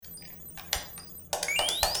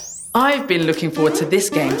I've been looking forward to this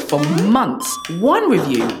game for months. One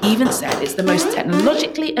review even said it's the most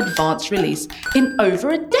technologically advanced release in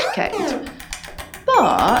over a decade.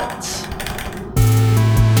 But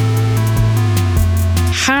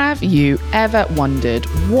have you ever wondered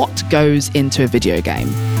what goes into a video game?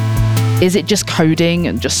 Is it just coding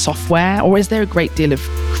and just software, or is there a great deal of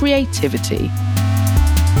creativity?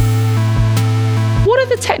 What are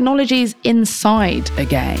the technologies inside a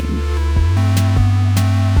game?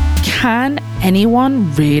 Can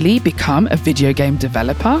anyone really become a video game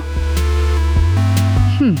developer?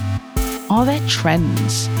 Are there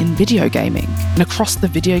trends in video gaming and across the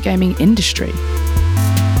video gaming industry?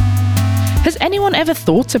 Has anyone ever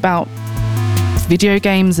thought about video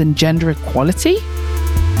games and gender equality?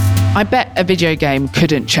 I bet a video game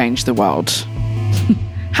couldn't change the world.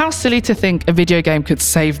 How silly to think a video game could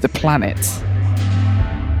save the planet.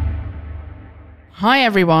 Hi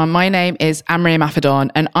everyone, my name is Anne-Marie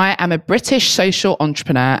Maffedon and I am a British social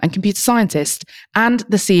entrepreneur and computer scientist and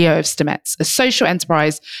the CEO of STEMets, a social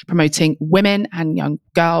enterprise promoting women and young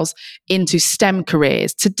girls into STEM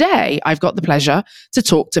careers. Today, I've got the pleasure to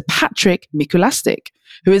talk to Patrick Mikulastik,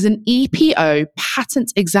 who is an EPO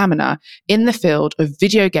patent examiner in the field of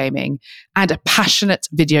video gaming and a passionate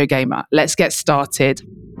video gamer. Let's get started.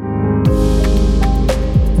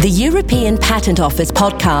 The European Patent Office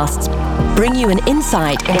podcasts bring you an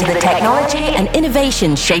insight into the technology and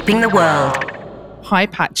innovation shaping the world. Hi,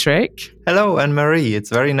 Patrick. Hello, Anne-Marie. It's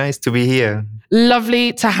very nice to be here.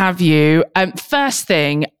 Lovely to have you. First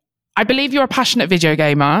thing, I believe you're a passionate video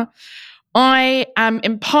gamer. I am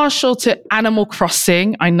impartial to Animal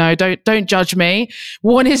Crossing. I know, don't judge me.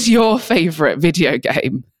 What is your favorite video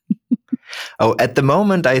game? Oh, at the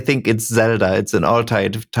moment, I think it's Zelda. It's an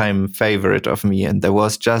all-time favorite of me. And there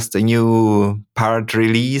was just a new part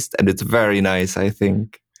released, and it's very nice, I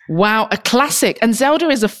think. Wow, a classic. And Zelda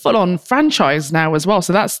is a full-on franchise now as well.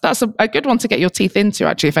 So that's a good one to get your teeth into,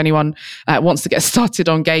 actually, if anyone wants to get started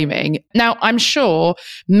on gaming. Now, I'm sure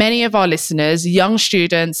many of our listeners, young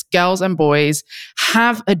students, girls and boys,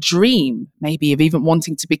 have a dream, maybe, of even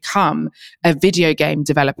wanting to become a video game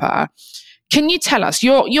developer. Can you tell us,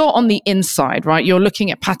 you're on the inside, right? You're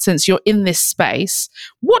looking at patents, you're in this space.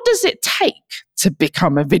 What does it take to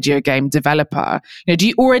become a video game developer? Do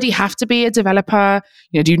you already have to be a developer?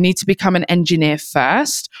 Do you need to become an engineer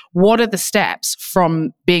first? What are the steps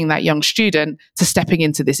from being that young student to stepping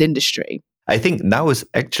into this industry? I think now is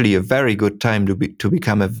actually a very good time to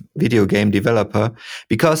become a video game developer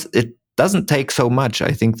because it doesn't take so much.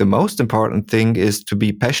 I think the most important thing is to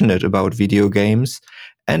be passionate about video games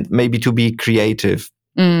and maybe to be creative.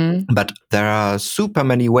 But there are super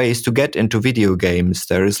many ways to get into video games.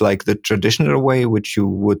 There is like the traditional way, which you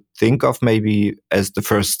would think of maybe as the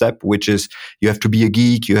first step, which is you have to be a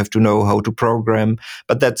geek, you have to know how to program.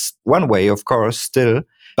 But that's one way, of course, still.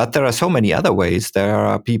 But there are so many other ways. There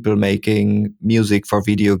are people making music for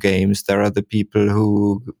video games. There are the people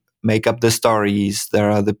who make up the stories.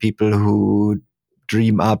 There are the people who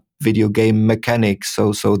dream up video game mechanics,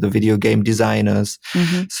 so the video game designers.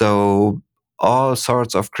 So all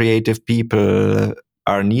sorts of creative people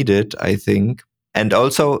are needed, I think. And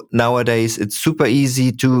also nowadays it's super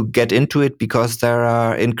easy to get into it because there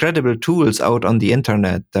are incredible tools out on the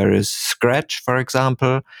internet. There is Scratch, for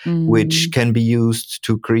example, which can be used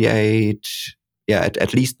to create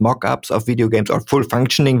at least mock-ups of video games or full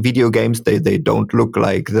functioning video games. They don't look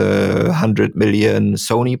like the 100 million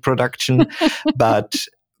Sony production, but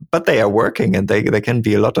they are working and they can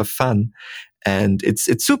be a lot of fun. And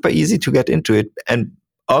it's super easy to get into it. And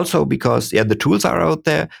also because the tools are out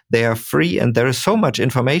there, they are free, and there is so much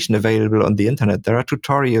information available on the internet. There are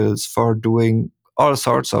tutorials for doing all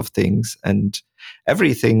sorts of things, and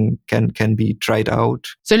everything can be tried out.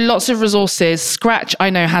 So lots of resources. Scratch, I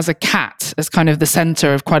know, has a cat as kind of the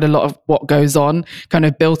center of quite a lot of what goes on, kind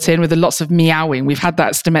of built in with lots of meowing. We've had that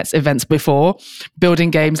at STEMets events before, building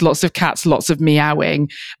games, lots of cats, lots of meowing.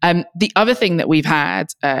 The other thing that we've had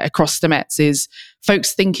across STEMets is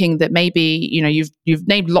folks thinking that maybe, you've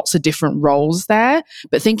named lots of different roles there,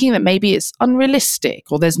 but thinking that maybe it's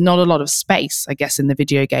unrealistic or there's not a lot of space, I guess, in the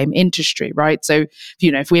video game industry, right? So,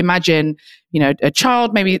 if we imagine, a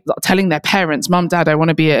child maybe telling their parents, Mum, Dad, I want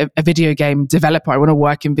to be a video game developer. I want to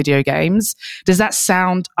work in video games. Does that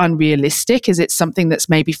sound unrealistic? Is it something that's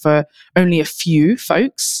maybe for only a few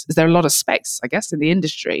folks? Is there a lot of space, I guess, in the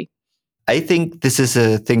industry? I think this is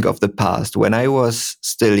a thing of the past. When I was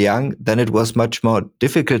still young, then it was much more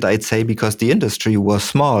difficult, I'd say, because the industry was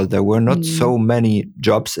small. There were not so many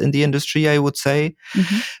jobs in the industry, I would say.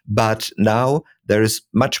 But now there is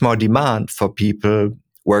much more demand for people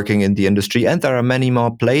working in the industry, and there are many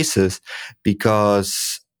more places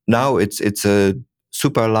because now it's a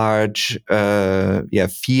super large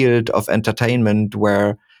field of entertainment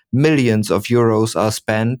where millions of euros are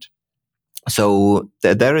spent. So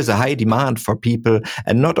there is a high demand for people,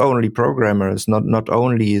 and not only programmers, not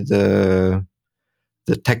only the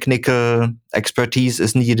technical expertise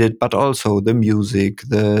is needed, but also the music,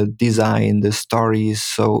 the design, the stories,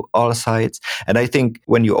 so all sides. And I think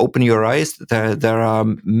when you open your eyes, there are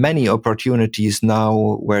many opportunities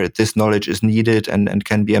now where this knowledge is needed and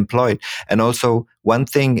can be employed. And also one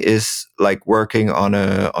thing is like working on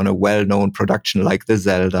a well-known production like the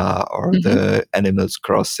Zelda or the Animals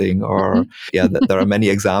Crossing, or there are many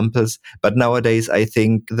examples. But nowadays, I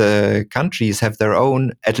think the countries have their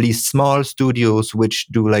own, at least small studios, which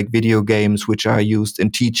do like video games, which are used in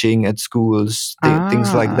teaching at schools,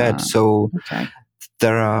 things like that. So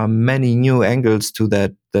there are many new angles to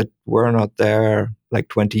that were not there like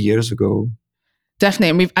 20 years ago.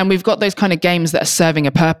 Definitely. And we've got those kind of games that are serving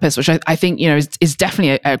a purpose, which I think, is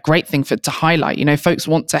definitely a great thing to highlight. Folks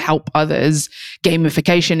want to help others.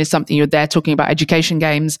 Gamification is something you're there talking about, education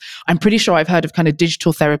games. I'm pretty sure I've heard of kind of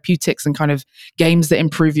digital therapeutics and kind of games that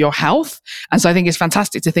improve your health. And so I think it's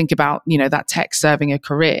fantastic to think about, that tech serving a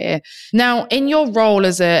career. Now, in your role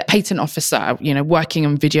as a patent officer, working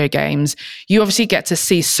on video games, you obviously get to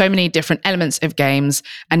see so many different elements of games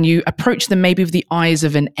and you approach them maybe with the eyes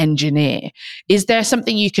of an engineer. Is there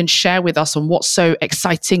something you can share with us on what's so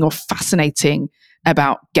exciting or fascinating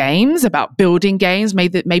about games, about building games, maybe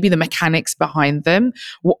the mechanics behind them?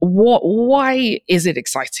 Why is it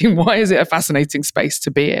exciting? Why is it a fascinating space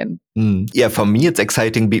to be in? Yeah, for me, it's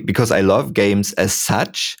exciting because I love games as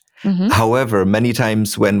such. However, many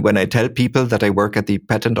times when I tell people that I work at the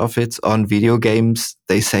patent office on video games,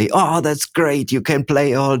 they say, "Oh, that's great. You can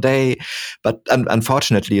play all day." But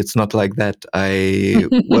unfortunately, it's not like that.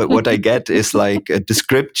 What I get is like a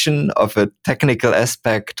description of a technical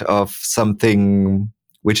aspect of something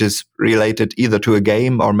which is related either to a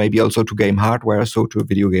game or maybe also to game hardware, so to a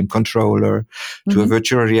video game controller, to a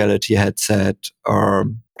virtual reality headset, or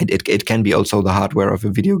it can be also the hardware of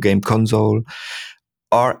a video game console,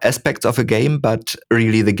 or aspects of a game, but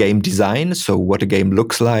really the game design. So what a game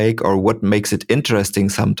looks like or what makes it interesting.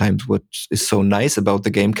 Sometimes what is so nice about the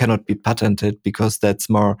game cannot be patented because that's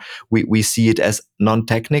more, we see it as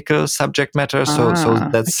non-technical subject matter. So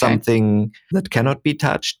that's something that cannot be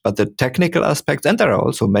touched, but the technical aspects, and there are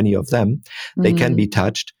also many of them, they can be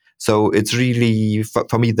touched. So it's really,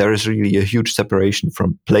 for me, there is really a huge separation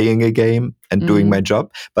from playing a game and doing my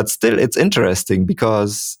job. But still, it's interesting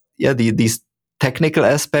because, these technical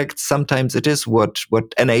aspects, sometimes it is what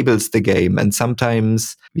enables the game. And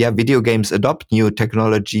sometimes, video games adopt new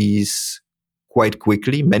technologies quite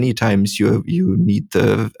quickly. Many times you need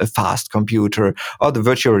a fast computer or the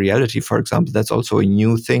virtual reality, for example. That's also a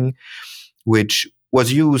new thing, which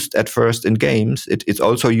was used at first in games. It's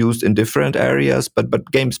also used in different areas,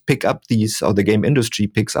 but games pick up these, or the game industry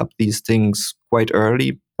picks up these things quite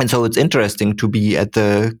early. And so it's interesting to be at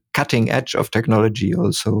the cutting edge of technology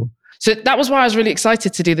also. So that was why I was really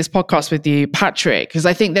excited to do this podcast with you, Patrick, because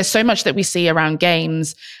I think there's so much that we see around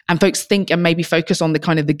games and folks think and maybe focus on the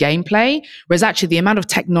kind of the gameplay, whereas actually the amount of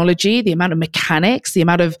technology, the amount of mechanics, the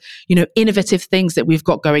amount of, innovative things that we've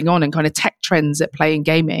got going on and kind of tech trends at play in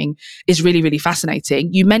gaming is really, really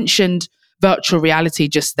fascinating. You mentioned virtual reality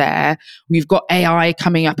just there. We've got AI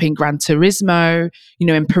coming up in Gran Turismo.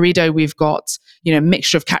 In Peridot, we've got, a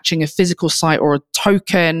mixture of catching a physical site or a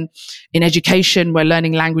token. In education, we're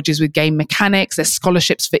learning languages with game mechanics. There's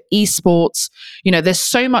scholarships for esports. There's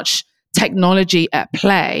so much technology at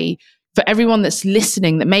play for everyone that's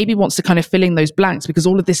listening that maybe wants to kind of fill in those blanks, because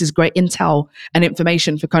all of this is great intel and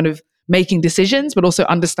information for kind of making decisions, but also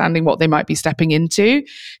understanding what they might be stepping into.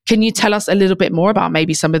 Can you tell us a little bit more about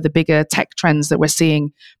maybe some of the bigger tech trends that we're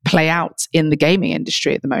seeing play out in the gaming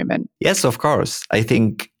industry at the moment? Yes, of course. I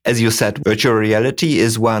think, as you said, virtual reality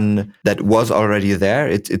is one that was already there.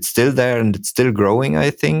 It's still there and it's still growing, I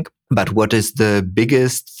think. But what is the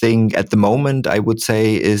biggest thing at the moment, I would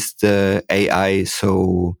say, is the AI.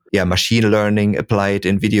 So, machine learning applied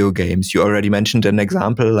in video games. You already mentioned an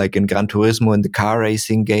example, like in Gran Turismo, in the car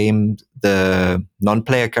racing game, the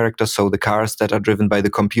non-player characters, so the cars that are driven by the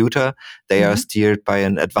computer, they are steered by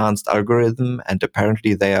an advanced algorithm, and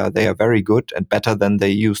apparently they are very good and better than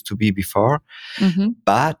they used to be before.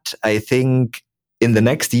 But I think in the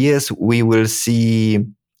next years, we will see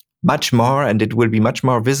much more, and it will be much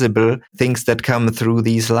more visible, things that come through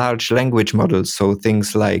these large language models. So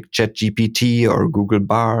things like ChatGPT or Google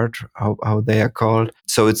Bard, how they are called.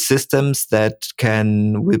 So it's systems that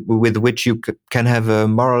can, with which you can have a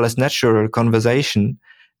more or less natural conversation.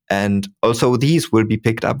 And also these will be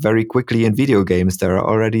picked up very quickly in video games. There are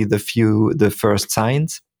already the first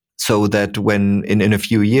signs. So that when in a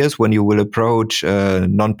few years, when you will approach a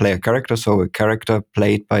non-player character, so a character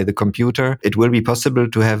played by the computer, it will be possible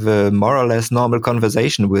to have a more or less normal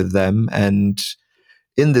conversation with them. And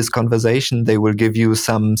in this conversation, they will give you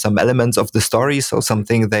some elements of the story, so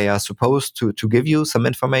something they are supposed to give you, some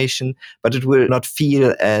information, but it will not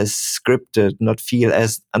feel as scripted, not feel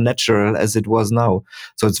as unnatural as it was now.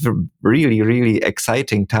 So it's really, really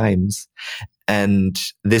exciting times. And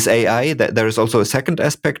this AI, there is also a second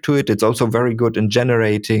aspect to it. It's also very good in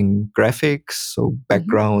generating graphics, so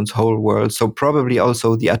backgrounds, whole worlds. So probably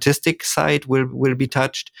also the artistic side will be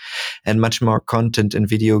touched, and much more content in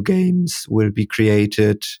video games will be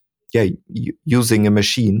created, using a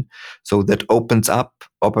machine. So that opens up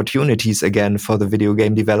opportunities again for the video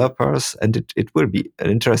game developers, and it will be an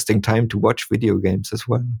interesting time to watch video games as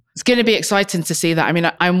well. It's going to be exciting to see that. I mean,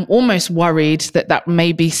 I'm almost worried that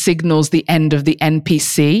maybe signals the end of the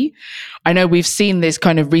NPC. I know we've seen this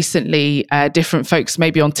kind of recently, different folks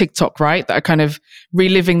maybe on TikTok, right, that are kind of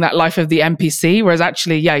reliving that life of the NPC, whereas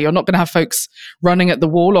actually, you're not going to have folks running at the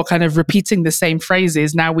wall or kind of repeating the same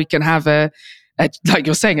phrases. Now we can have like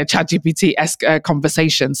you're saying, a ChatGPT-esque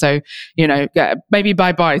conversation. So, maybe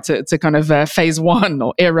bye-bye to kind of phase one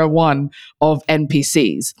or era one of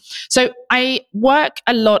NPCs. So I work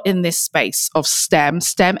a lot in this space of STEM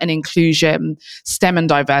and inclusion, STEM and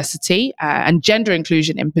diversity, and gender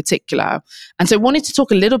inclusion in particular. And so I wanted to talk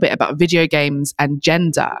a little bit about video games and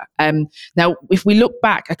gender. Now, if we look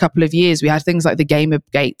back a couple of years, we had things like the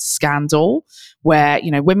Gamergate scandal, where,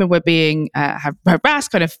 women were being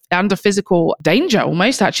harassed kind of under physical danger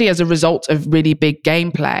almost actually as a result of really big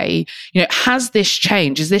gameplay. Has this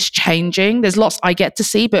changed? Is this changing? There's lots I get to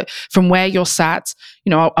see, but from where you're sat,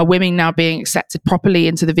 are women now being accepted properly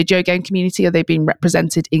into the video game community? Are they being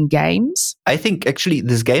represented in games? I think actually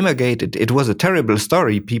this Gamergate, it was a terrible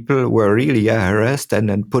story. People were really harassed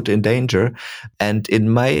and put in danger. And in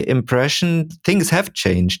my impression, things have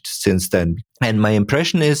changed since then. And my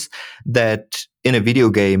impression is that in a video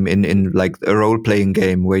game, in like a role-playing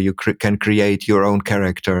game where you can create your own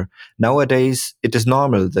character, nowadays it is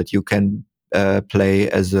normal that you can play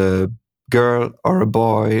as a girl or a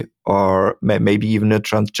boy or maybe even a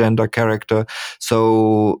transgender character.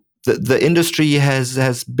 So the industry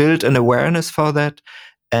has built an awareness for that.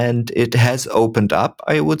 And it has opened up,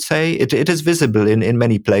 I would say. It is visible in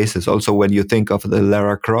many places. Also, when you think of the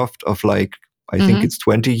Lara Croft of I think it's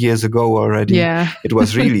 20 years ago already. Yeah. It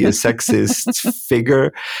was really a sexist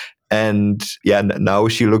figure. And now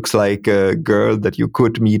she looks like a girl that you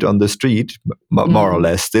could meet on the street, more or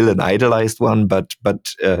less, still an idolized one. But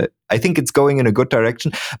I think it's going in a good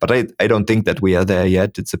direction. But I don't think that we are there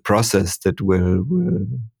yet. It's a process that will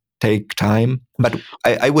take time. But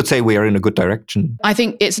I would say we are in a good direction. I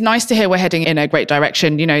think it's nice to hear we're heading in a great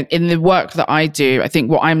direction. In the work that I do, I think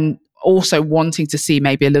what I'm also wanting to see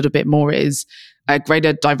maybe a little bit more is a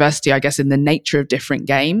greater diversity, I guess, in the nature of different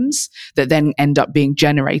games that then end up being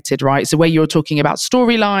generated, right? So where you're talking about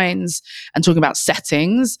storylines and talking about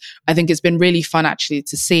settings, I think it's been really fun actually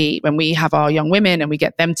to see when we have our young women and we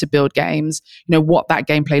get them to build games, what that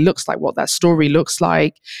gameplay looks like, what that story looks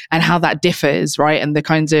like, and how that differs, right? And the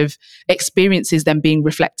kinds of experiences then being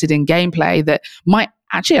reflected in gameplay that might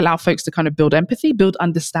actually allow folks to kind of build empathy, build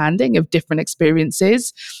understanding of different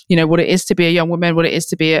experiences, what it is to be a young woman, what it is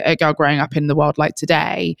to be a girl growing up in the world like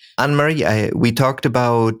today. Anne-Marie, we talked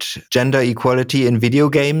about gender equality in video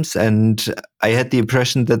games, and I had the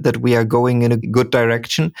impression that we are going in a good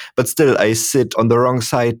direction, but still I sit on the wrong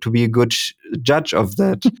side to be a good judge of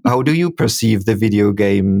that. How do you perceive the video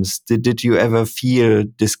games? Did you ever feel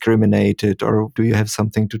discriminated, or do you have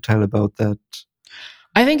something to tell about that?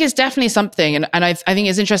 I think it's definitely something, and I think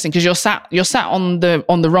it's interesting because you're sat on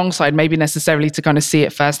the wrong side, maybe necessarily to kind of see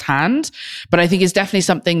it firsthand. But I think it's definitely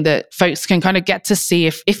something that folks can kind of get to see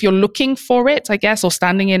if you're looking for it, I guess, or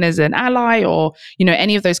standing in as an ally, or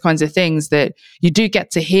any of those kinds of things, that you do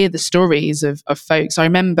get to hear the stories of folks. I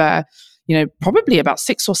remember, probably about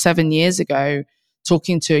 6 or 7 years ago,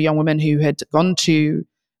 talking to a young woman who had gone to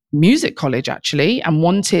music college actually and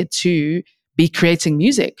wanted to be creating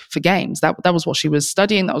music for games. That was what she was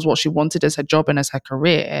studying. That was what she wanted as her job and as her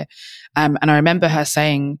career. And I remember her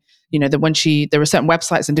saying, that when there are certain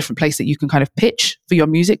websites and different places that you can kind of pitch for your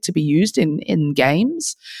music to be used in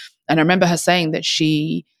games. And I remember her saying that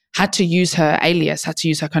she had to use her alias, had to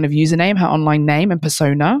use her kind of username, her online name and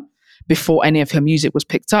persona before any of her music was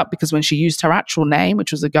picked up, because when she used her actual name,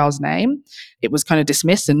 which was a girl's name, it was kind of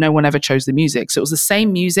dismissed and no one ever chose the music. So it was the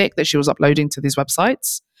same music that she was uploading to these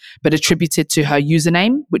websites, but attributed to her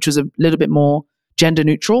username, which was a little bit more gender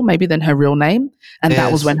neutral, maybe than her real name. And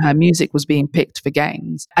that was when her music was being picked for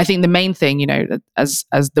games. I think the main thing, as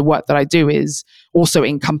the work that I do is also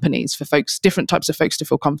in companies for folks, different types of folks to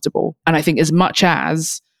feel comfortable. And I think as much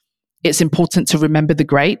as it's important to remember the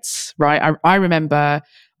greats, right? I remember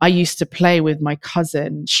I used to play with my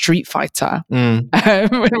cousin Street Fighter when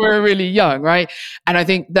we were really young, right? And I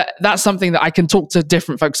think that's something that I can talk to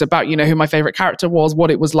different folks about, who my favorite character was, what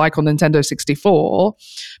it was like on Nintendo 64.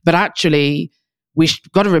 But actually, we've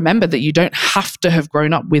got to remember that you don't have to have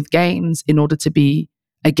grown up with games in order to be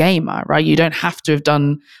a gamer, right? You don't have to have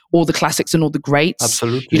done all the classics and all the greats.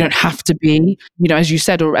 Absolutely. You don't have to be, as you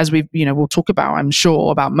said, or as we'll talk about, I'm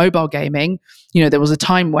sure, about mobile gaming. There was a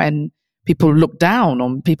time when people looked down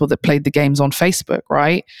on people that played the games on Facebook,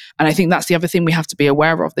 right? And I think that's the other thing we have to be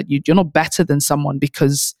aware of, that you're not better than someone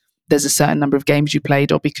because there's a certain number of games you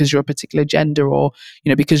played, or because you're a particular gender, or,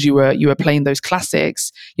 because you were playing those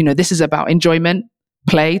classics. This is about enjoyment,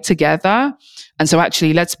 play together. And so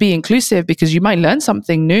actually, let's be inclusive, because you might learn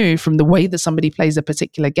something new from the way that somebody plays a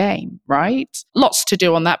particular game, right? Lots to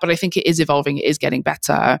do on that, but I think it is evolving, it is getting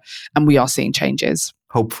better, and we are seeing changes.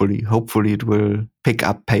 Hopefully it will pick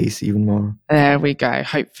up pace even more. There we go.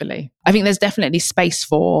 Hopefully. I think there's definitely space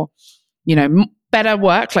for, better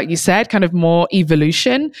work, like you said, kind of more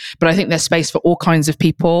evolution. But I think there's space for all kinds of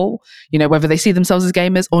people, whether they see themselves as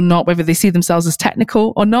gamers or not, whether they see themselves as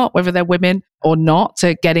technical or not, whether they're women or not,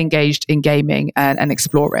 to get engaged in gaming and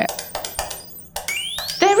explore it.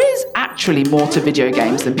 There is actually more to video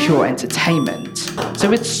games than pure entertainment. So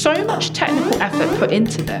with so much technical effort put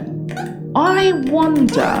into them, I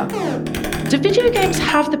wonder, do video games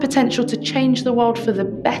have the potential to change the world for the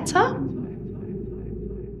better?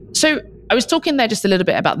 So I was talking there just a little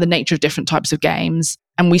bit about the nature of different types of games.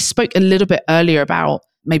 And we spoke a little bit earlier about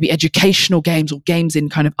maybe educational games or games in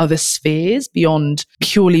kind of other spheres beyond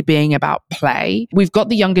purely being about play. We've got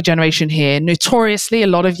the younger generation here. Notoriously, a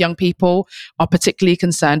lot of young people are particularly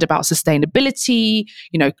concerned about sustainability,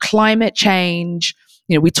 climate change.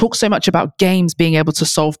 We talk so much about games being able to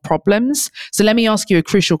solve problems. So let me ask you a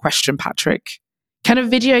crucial question, Patrick. Can a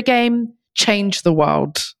video game change the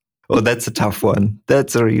world? Oh, that's a tough one.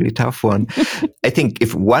 That's a really tough one. I think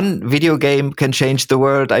if one video game can change the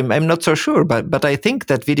world, I'm not so sure, but I think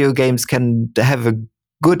that video games can have a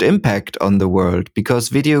good impact on the world, because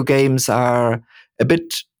video games are a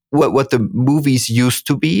bit what the movies used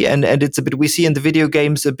to be, and it's a bit, we see in the video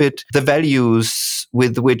games a bit the values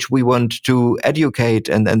with which we want to educate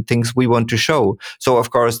and things we want to show. So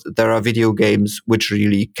of course there are video games which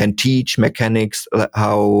really can teach mechanics,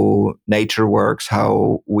 how nature works,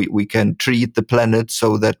 how we can treat the planet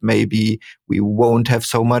so that maybe we won't have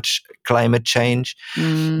so much climate change.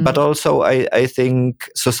 But also I think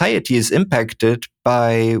society is impacted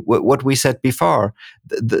by what we said before,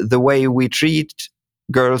 the way we treat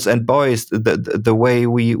girls and boys, the way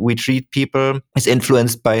we treat people is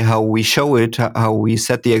influenced by how we show it, how we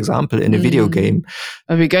set the example in a video game.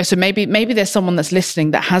 There we go. So maybe there's someone that's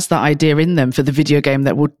listening that has that idea in them for the video game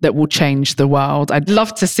that will change the world. I'd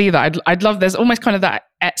love to see that. I'd love, there's almost kind of that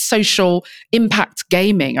social impact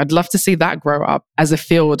gaming. I'd love to see that grow up as a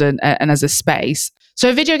field and as a space. So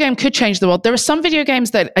a video game could change the world. There are some video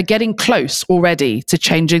games that are getting close already to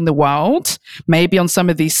changing the world, maybe on some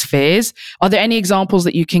of these spheres. Are there any examples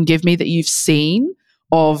that you can give me that you've seen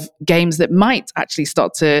of games that might actually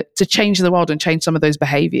start to change the world and change some of those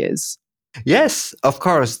behaviors? Yes, of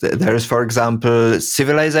course. There is, for example,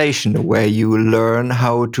 Civilization, where you learn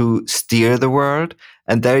how to steer the world.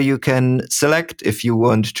 And there you can select if you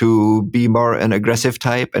want to be more an aggressive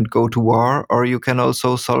type and go to war, or you can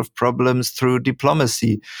also solve problems through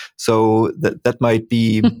diplomacy. So that might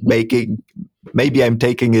be maybe I'm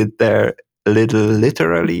taking it there a little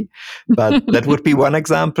literally, but that would be one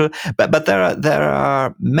example. But there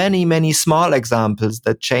are many small examples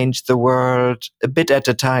that change the world a bit at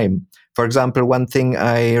a time. For example, one thing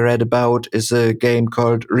I read about is a game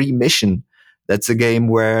called Remission. That's a game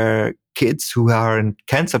where kids who are in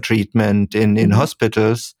cancer treatment in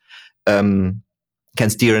hospitals can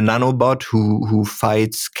steer a nanobot who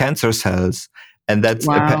fights cancer cells. And that's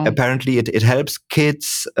apparently it helps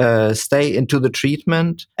kids stay into the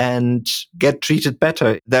treatment and get treated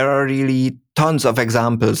better. There are really tons of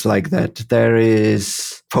examples like that. There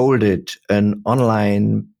is Folded, an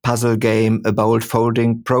online puzzle game about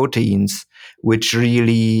folding proteins, which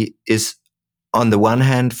really is on the one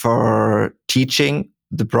hand for teaching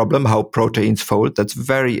the problem, how proteins fold. That's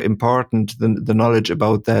very important, the knowledge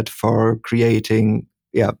about that for creating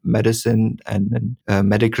medicine and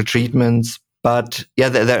medical treatments. But yeah,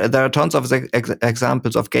 there are tons of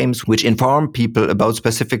examples of games which inform people about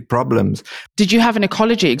specific problems. Did you have an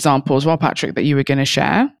ecology example as well, Patrick, that you were going to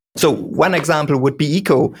share? So one example would be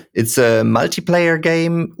Eco. It's a multiplayer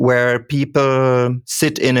game where people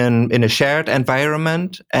sit in a shared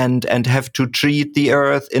environment and have to treat the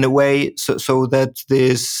earth in a way so that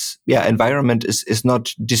this environment is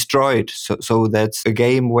not destroyed. So that's a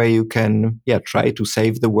game where you can try to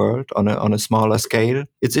save the world on a smaller scale.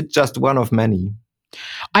 It's just one of many.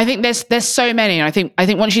 I think there's so many. And I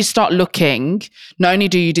think once you start looking, not only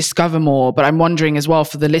do you discover more, but I'm wondering as well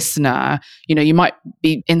for the listener, you might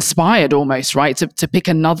be inspired almost, right? To pick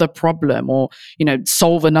another problem or,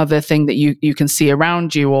 solve another thing that you can see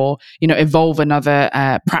around you or, evolve another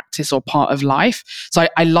practice or part of life. So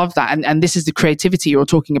I love that. And this is the creativity you're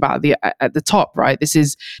talking about at the top, right? This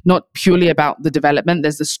is not purely about the development.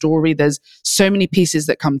 There's the story. There's so many pieces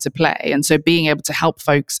that come to play. And so being able to help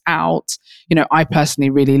folks out, I personally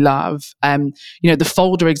really love. The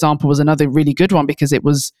folder example was another really good one because it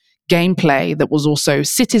was gameplay that was also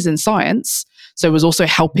citizen science. So it was also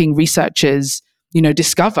helping researchers,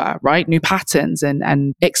 discover, right, new patterns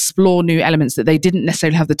and explore new elements that they didn't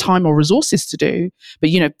necessarily have the time or resources to do. But,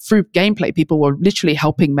 through gameplay, people were literally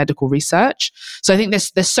helping medical research. So I think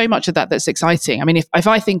there's so much of that that's exciting. I mean, if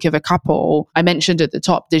I think of a couple, I mentioned at the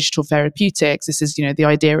top, digital therapeutics, this is, the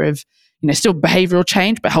idea of still behavioral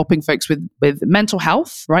change, but helping folks with mental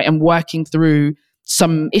health, right? And working through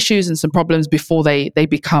some issues and some problems before they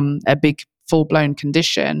become a big full-blown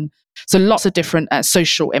condition. So lots of different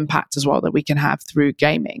social impact as well that we can have through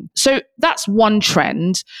gaming. So that's one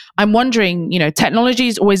trend. I'm wondering, technology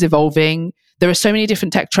is always evolving. There are so many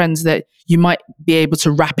different tech trends that you might be able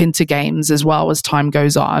to wrap into games as well as time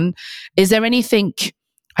goes on. Is there anything,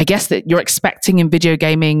 I guess, that you're expecting in video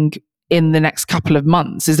gaming in the next couple of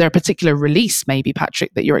months? Is there a particular release, maybe,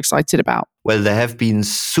 Patrick, that you're excited about? Well, there have been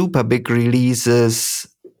super big releases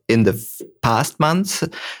in the past months,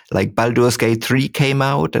 like Baldur's Gate 3 came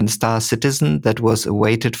out and Star Citizen, that was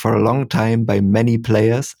awaited for a long time by many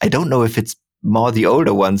players. I don't know if it's more the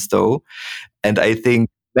older ones, though. And I think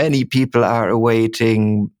many people are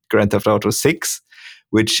awaiting Grand Theft Auto 6,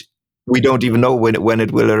 which we don't even know when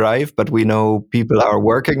it will arrive, but we know people are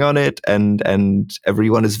working on it and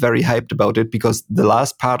everyone is very hyped about it because the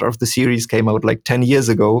last part of the series came out like 10 years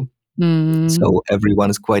ago. So everyone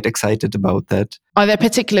is quite excited about that. Are there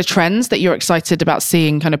particular trends that you're excited about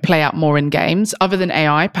seeing kind of play out more in games, other than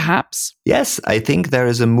AI, perhaps? Yes, I think there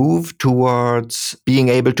is a move towards being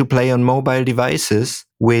able to play on mobile devices,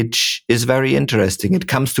 which is very interesting. It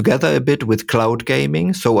comes together a bit with cloud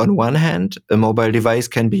gaming. So on one hand, a mobile device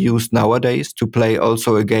can be used nowadays to play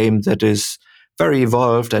also a game that is very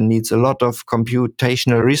evolved and needs a lot of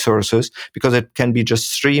computational resources because it can be just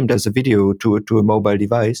streamed as a video to a mobile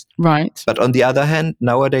device. Right. But on the other hand,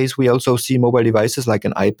 nowadays we also see mobile devices like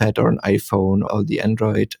an iPad or an iPhone or the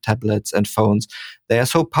Android tablets and phones. They are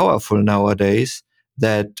so powerful nowadays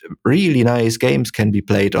that really nice games can be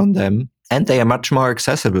played on them. And they are much more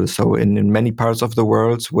accessible. So in many parts of the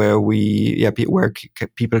world where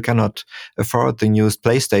people cannot afford the newest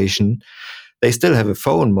PlayStation, they still have a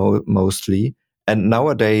phone mostly. And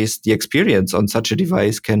nowadays, the experience on such a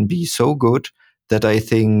device can be so good that I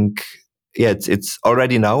think, it's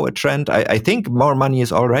already now a trend. I think more money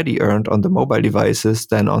is already earned on the mobile devices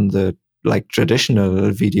than on the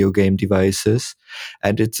traditional video game devices,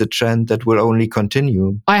 and it's a trend that will only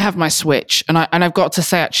continue. I have my Switch, and I've got to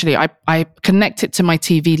say, actually, I connect it to my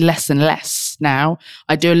TV less and less now.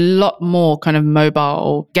 I do a lot more kind of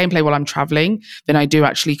mobile gameplay while I'm traveling than I do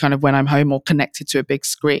actually kind of when I'm home or connected to a big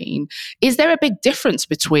screen. Is there a big difference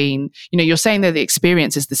between, you're saying that the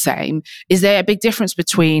experience is the same. Is there a big difference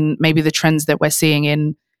between maybe the trends that we're seeing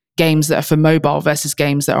in games that are for mobile versus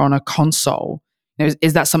games that are on a console?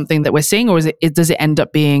 Is that something that we're seeing, or does it end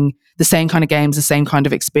up being the same kind of games, the same kind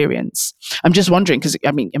of experience? I'm just wondering because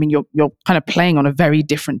I mean, you're kind of playing on a very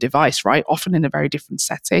different device, right? Often in a very different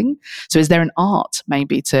setting. So, is there an art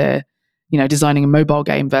maybe to designing a mobile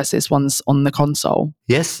game versus ones on the console?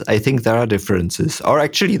 Yes, I think there are differences. Or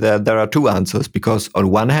actually, there are two answers, because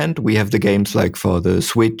on one hand, we have the games like for the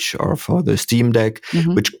Switch or for the Steam Deck,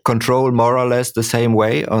 which control more or less the same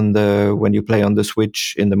way when you play on the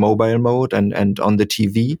Switch in the mobile mode and on the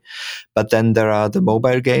TV. But then there are the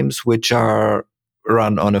mobile games which are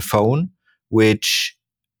run on a phone, which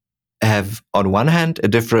have on one hand a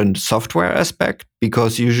different software aspect,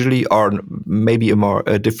 because usually, or maybe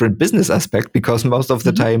a different business aspect, because most of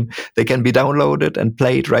the time they can be downloaded and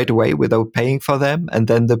played right away without paying for them, and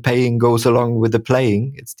then the paying goes along with the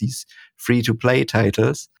playing. It's these free-to-play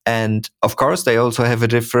titles. And of course, they also have a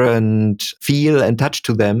different feel and touch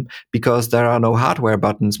to them because there are no hardware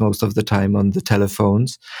buttons most of the time on the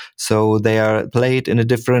telephones. So they are played in a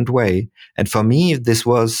different way. And for me, this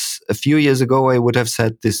was a few years ago, I would have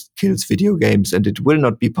said this kills video games, and it will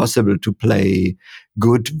not be possible to play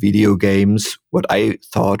good video games, what I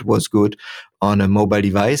thought was good, on a mobile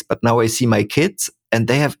device. But now I see my kids, and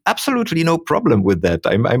they have absolutely no problem with that.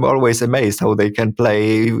 I'm always amazed how they can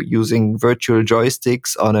play using virtual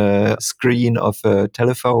joysticks on a screen of a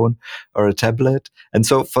telephone or a tablet. And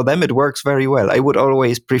so for them, it works very well. I would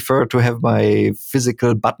always prefer to have my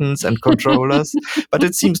physical buttons and controllers, but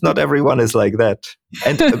it seems not everyone is like that.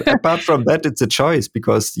 And apart from that, it's a choice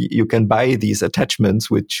because you can buy these attachments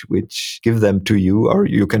which give them to you, or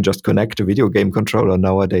you can just connect a video game controller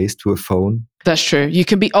nowadays to a phone. That's true. You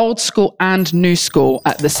can be old school and new school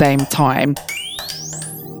at the same time.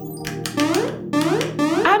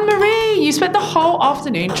 Anne-Marie, you spent the whole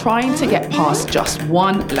afternoon trying to get past just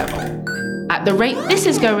one level. At the rate this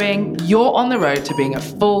is going, you're on the road to being a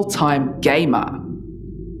full-time gamer.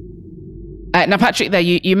 Now, Patrick, there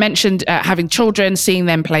you mentioned having children, seeing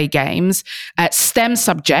them play games. STEM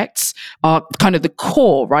subjects are kind of the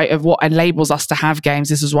core, right, of what enables us to have games.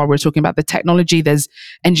 This is why we're talking about the technology. There's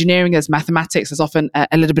engineering, there's mathematics, there's often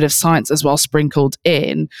a little bit of science as well sprinkled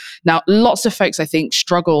in. Now, lots of folks, I think,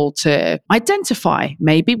 struggle to identify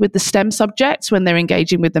maybe with the STEM subjects when they're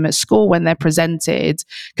engaging with them at school, when they're presented,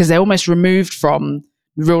 because they're almost removed from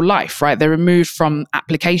real life, right? They're removed from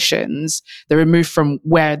applications. They're removed from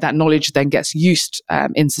where that knowledge then gets used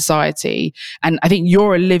in society. And I think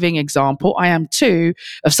you're a living example, I am too,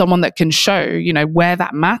 of someone that can show, where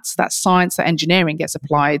that maths, that science, that engineering gets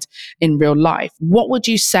applied in real life. What would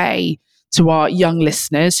you say to our young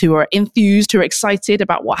listeners who are enthused, who are excited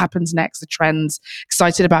about what happens next, the trends,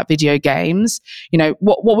 excited about video games?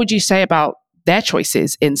 What would you say about their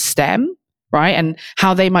choices in STEM? Right? And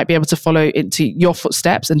how they might be able to follow into your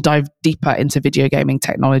footsteps and dive deeper into video gaming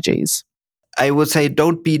technologies. I would say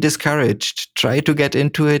don't be discouraged. Try to get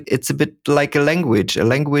into it. It's a bit like a language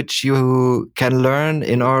you can learn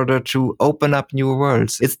in order to open up new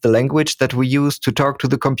worlds. It's the language that we use to talk to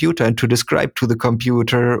the computer and to describe to the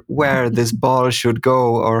computer where this ball should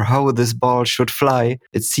go or how this ball should fly.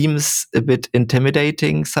 It seems a bit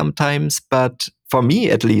intimidating sometimes, but for me,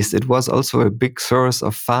 at least, it was also a big source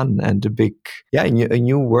of fun and a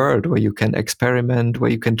new world where you can experiment,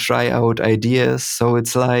 where you can try out ideas. So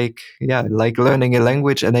it's like learning a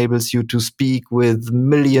language enables you to speak with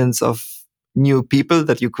millions of new people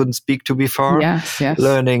that you couldn't speak to before. Yes.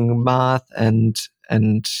 Learning math and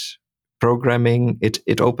programming,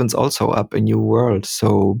 it opens also up a new world.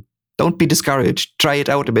 So don't be discouraged. Try it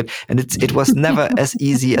out a bit. And it was never as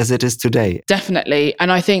easy as it is today. Definitely.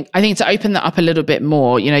 And I think to open that up a little bit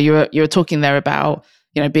more, you were talking there about,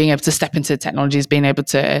 being able to step into technologies, being able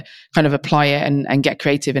to kind of apply it and get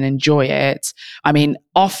creative and enjoy it. I mean,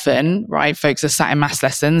 often, right, folks are sat in maths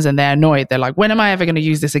lessons and they're annoyed. They're like, when am I ever going to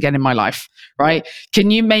use this again in my life? Right? Can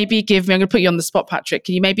you maybe give me, I'm going to put you on the spot, Patrick.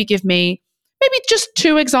 Can you maybe give me just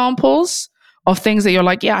 2 examples of things that you're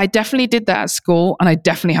like, yeah, I definitely did that at school and I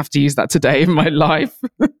definitely have to use that today in my life?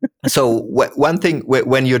 So one thing,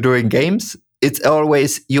 when you're doing games,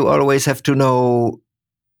 you always have to know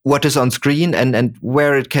what is on screen and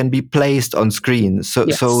where it can be placed on screen.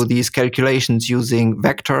 So these calculations using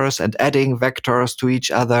vectors and adding vectors to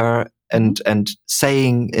each other and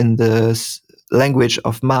saying in the language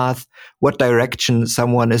of math what direction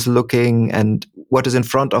someone is looking and what is in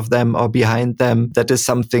front of them or behind them, that is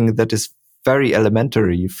something that is very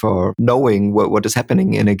elementary for knowing what is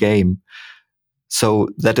happening in a game. So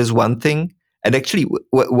that is one thing. And actually,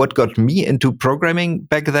 what got me into programming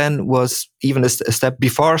back then was even a step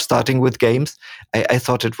before starting with games. I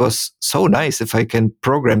thought it was so nice if I can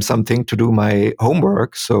program something to do my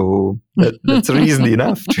homework. So that's reason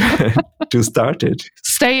enough to start it.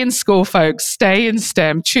 Stay in school, folks. Stay in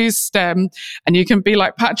STEM. Choose STEM. And you can be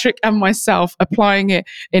like Patrick and myself, applying it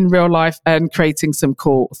in real life and creating some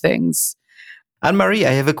cool things. Anne-Marie,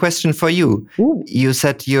 I have a question for you. Ooh. You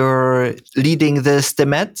said you're leading the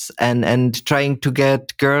STEMettes and trying to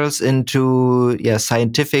get girls into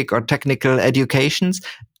scientific or technical educations.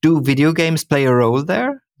 Do video games play a role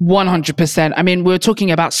there? 100%. I mean, we were talking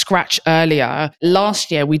about Scratch earlier. Last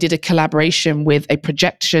year, we did a collaboration with a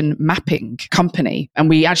projection mapping company, and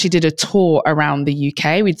we actually did a tour around the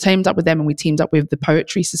UK. We teamed up with them and we teamed up with the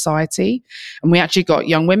Poetry Society. And we actually got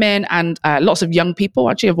young women and lots of young people,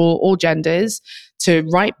 actually of all genders, to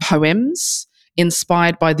write poems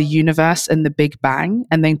inspired by the universe and the Big Bang,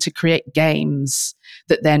 and then to create games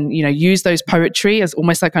that then, used those poetry as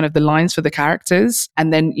almost like kind of the lines for the characters,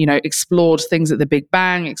 and then, explored things at the Big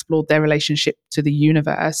Bang, explored their relationship to the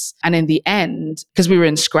universe. And in the end, because we were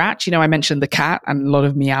in Scratch, I mentioned the cat and a lot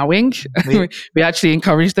of meowing. We actually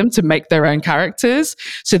encouraged them to make their own characters.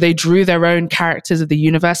 So they drew their own characters of the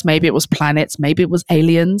universe. Maybe it was planets, maybe it was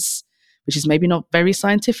aliens, which is maybe not very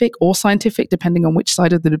scientific or scientific, depending on which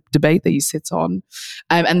side of the debate that you sit on.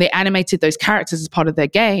 And they animated those characters as part of their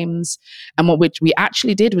games. And what we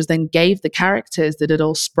actually did was then gave the characters, the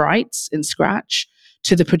little sprites in Scratch,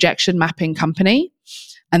 to the projection mapping company.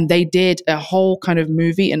 And they did a whole kind of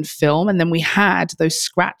movie and film. And then we had those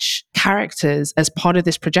Scratch characters as part of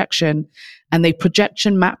this projection. And they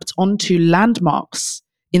projection mapped onto landmarks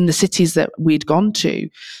in the cities that we'd gone to.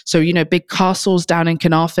 So, big castles down in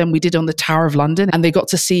Carnarvon, we did on the Tower of London, and they got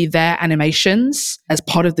to see their animations as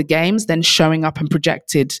part of the games, then showing up and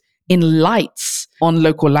projected in lights on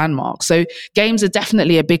local landmarks. So games are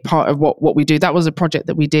definitely a big part of what we do. That was a project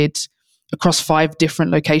that we did across 5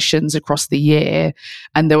 different locations across the year.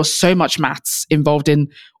 And there was so much maths involved in,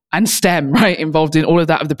 and STEM, right? Involved in all of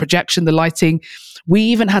that, of the projection, the lighting. We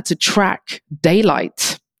even had to track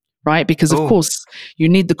daylight, right? Because of course you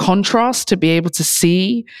need the contrast to be able to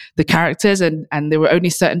see the characters, and there were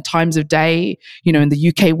only certain times of day, in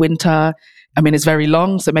the UK winter. I mean, it's very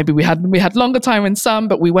long, so maybe we had longer time in some,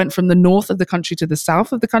 but we went from the north of the country to the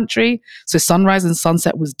south of the country. So sunrise and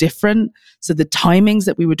sunset was different. So the timings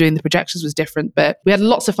that we were doing the projections was different, but we had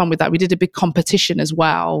lots of fun with that. We did a big competition as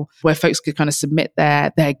well, where folks could kind of submit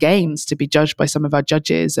their games to be judged by some of our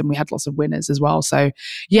judges, and we had lots of winners as well. So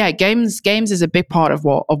yeah, games is a big part of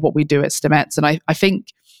what we do at Stemets. And I think,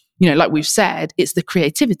 like we've said, it's the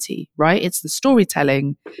creativity, right? It's the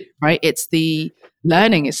storytelling, right? It's the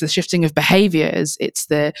learning, it's the shifting of behaviors, it's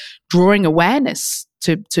the drawing awareness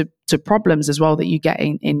to problems as well that you get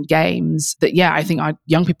in games that, I think our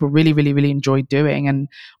young people really, really, really enjoy doing. And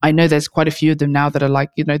I know there's quite a few of them now that are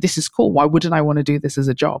like, this is cool. Why wouldn't I want to do this as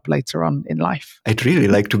a job later on in life? I'd really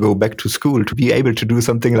like to go back to school to be able to do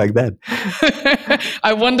something like that.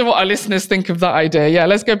 I wonder what our listeners think of that idea. Yeah,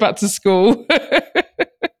 let's go back to school.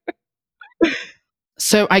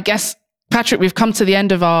 So I guess, Patrick, we've come to the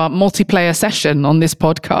end of our multiplayer session on this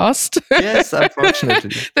podcast. Yes,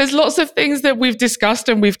 unfortunately. There's lots of things that we've discussed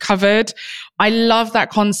and we've covered. I love that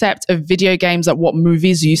concept of video games at what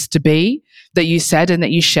movies used to be, that you said and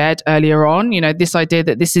that you shared earlier on. This idea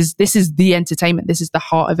that this is the entertainment, this is the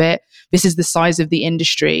heart of it, this is the size of the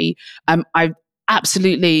industry. I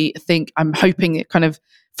absolutely think, I'm hoping that kind of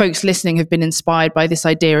folks listening have been inspired by this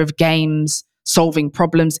idea of games solving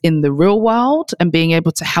problems in the real world and being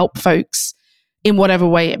able to help folks in whatever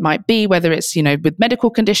way it might be, whether it's, with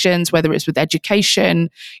medical conditions, whether it's with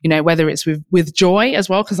education, whether it's with joy as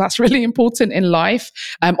well, because that's really important in life,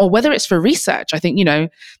 or whether it's for research. I think,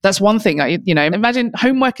 that's one thing. Imagine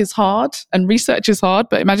homework is hard and research is hard,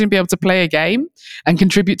 but imagine being able to play a game and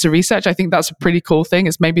contribute to research. I think that's a pretty cool thing.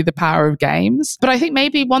 It's maybe the power of games. But I think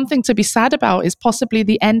maybe one thing to be sad about is possibly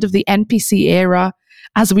the end of the NPC era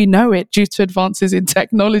as we know it, due to advances in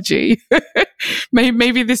technology.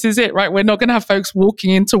 Maybe this is it, right? We're not going to have folks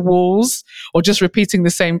walking into walls or just repeating the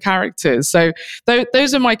same characters. So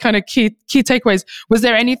those are my kind of key takeaways. Was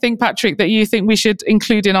there anything, Patrick, that you think we should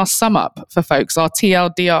include in our sum up for folks, our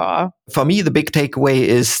TLDR? For me, the big takeaway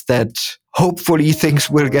is that hopefully things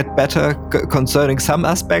will get better concerning some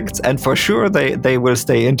aspects, and for sure they will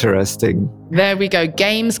stay interesting. There we go.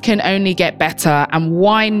 Games can only get better, and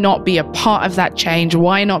why not be a part of that change?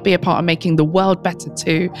 Why not be a part of making the world better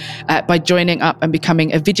too, by joining up and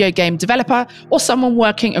becoming a video game developer or someone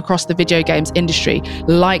working across the video games industry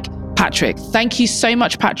like Patrick. Thank you so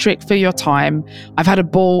much, Patrick, for your time. I've had a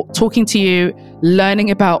ball talking to you, learning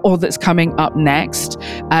about all that's coming up next.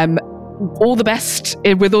 All the best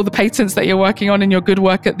with all the patents that you're working on and your good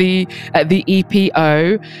work at the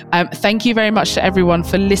EPO. Thank you very much to everyone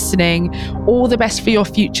for listening. All the best for your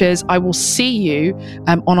futures. I will see you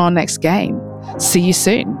on our next game. See you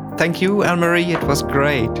soon. Thank you, Anne-Marie. It was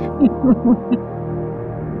great.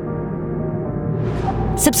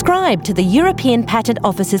 Subscribe to the European Patent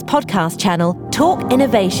Office's podcast channel, Talk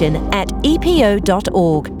Innovation, at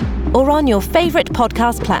epo.org or on your favorite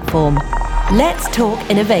podcast platform. Let's talk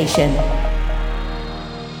innovation.